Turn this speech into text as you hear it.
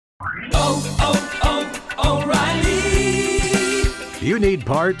O'Reilly. You need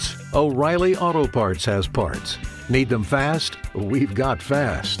parts? O'Reilly Auto Parts has parts. Need them fast? We've got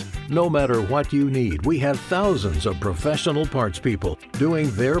fast. No matter what you need, we have thousands of professional parts people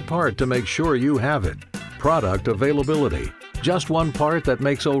doing their part to make sure you have it. Product availability. Just one part that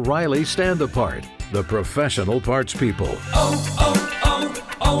makes O'Reilly stand apart. The professional parts people.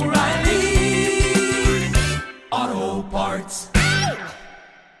 O'Reilly Auto Parts.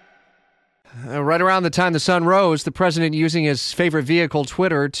 Right around the time the sun rose, the president using his favorite vehicle,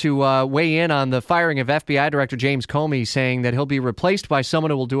 Twitter, to weigh in on the firing of FBI Director James Comey, saying that he'll be replaced by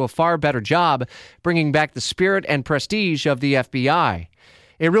someone who will do a far better job bringing back the spirit and prestige of the FBI.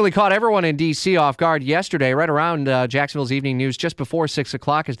 It really caught everyone in D.C. off guard yesterday, right around Jacksonville's Evening News, just before 6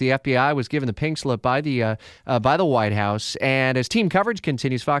 o'clock, as the FBI was given the pink slip by the White House. And as team coverage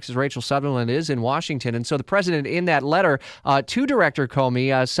continues, Fox's Rachel Sutherland is in Washington. And so the president, in that letter to Director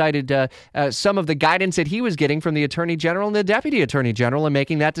Comey, cited some of the guidance that he was getting from the Attorney General and the Deputy Attorney General in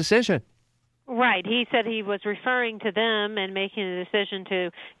making that decision. Right. He said he was referring to them and making a decision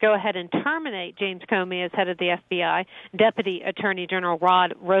to go ahead and terminate James Comey as head of the FBI. Deputy Attorney General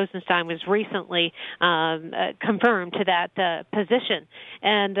Rod Rosenstein was recently confirmed to that position.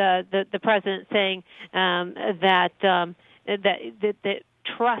 And the president saying that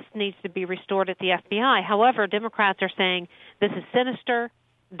trust needs to be restored at the FBI. However, Democrats are saying this is sinister,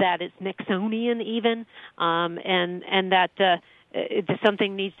 that it's Nixonian even, and that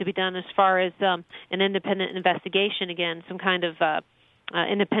something needs to be done as far as an independent investigation, again, some kind of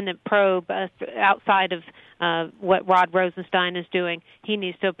independent probe outside of what Rod Rosenstein is doing. He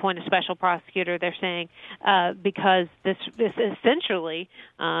needs to appoint a special prosecutor, they're saying, because this essentially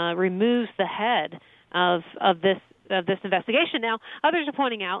removes the head of this investigation. Now, others are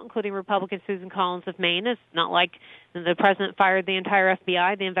pointing out, including Republican Susan Collins of Maine, it's not like the president fired the entire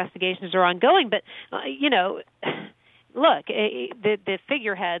FBI. The investigations are ongoing. But, look, the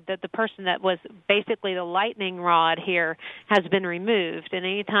figurehead, the person that was basically the lightning rod here, has been removed. And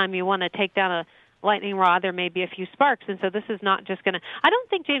anytime you want to take down a lightning rod, there may be a few sparks. And so this is not just going to – I don't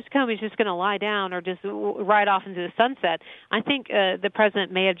think James Comey is just going to lie down or just ride off into the sunset. I think the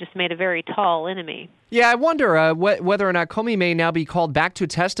president may have just made a very tall enemy. Yeah, I wonder whether or not Comey may now be called back to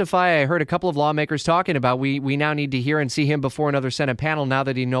testify. I heard a couple of lawmakers talking about we now need to hear and see him before another Senate panel now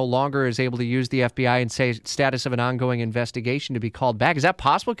that he no longer is able to use the FBI and say status of an ongoing investigation to be called back. Is that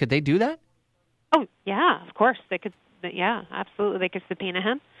possible? Could they do that? Oh, yeah, of course. They could. Yeah, absolutely. They could subpoena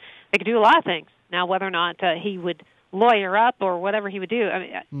him. They could do a lot of things. Now, whether or not he would lawyer up or whatever he would do,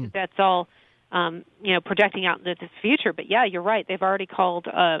 I mean, that's all, projecting out into the future. But, yeah, you're right. They've already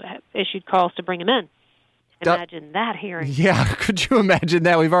issued calls to bring him in. Imagine that hearing. Yeah, could you imagine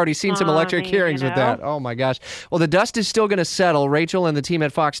that? We've already seen some electric hearings with that. Oh, my gosh. Well, the dust is still going to settle. Rachel and the team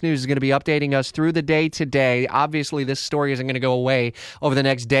at Fox News is going to be updating us through the day today. Obviously, this story isn't going to go away over the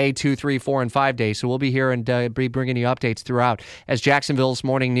next day, 2, 3, 4, and 5 days. So we'll be here and be bringing you updates throughout as Jacksonville's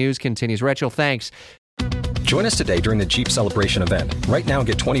morning news continues. Rachel, thanks. Join us today during the Jeep Celebration event. Right now,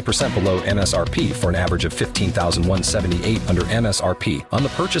 get 20% below MSRP for an average of $15,178 under MSRP on the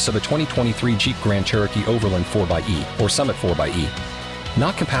purchase of a 2023 Jeep Grand Cherokee Overland 4xE or Summit 4xE.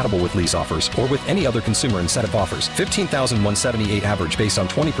 Not compatible with lease offers or with any other consumer incentive offers. $15,178 average based on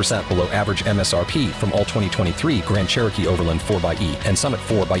 20% below average MSRP from all 2023 Grand Cherokee Overland 4xE and Summit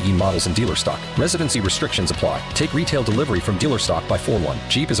 4xE models in dealer stock. Residency restrictions apply. Take retail delivery from dealer stock by 4/1.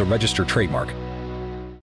 Jeep is a registered trademark.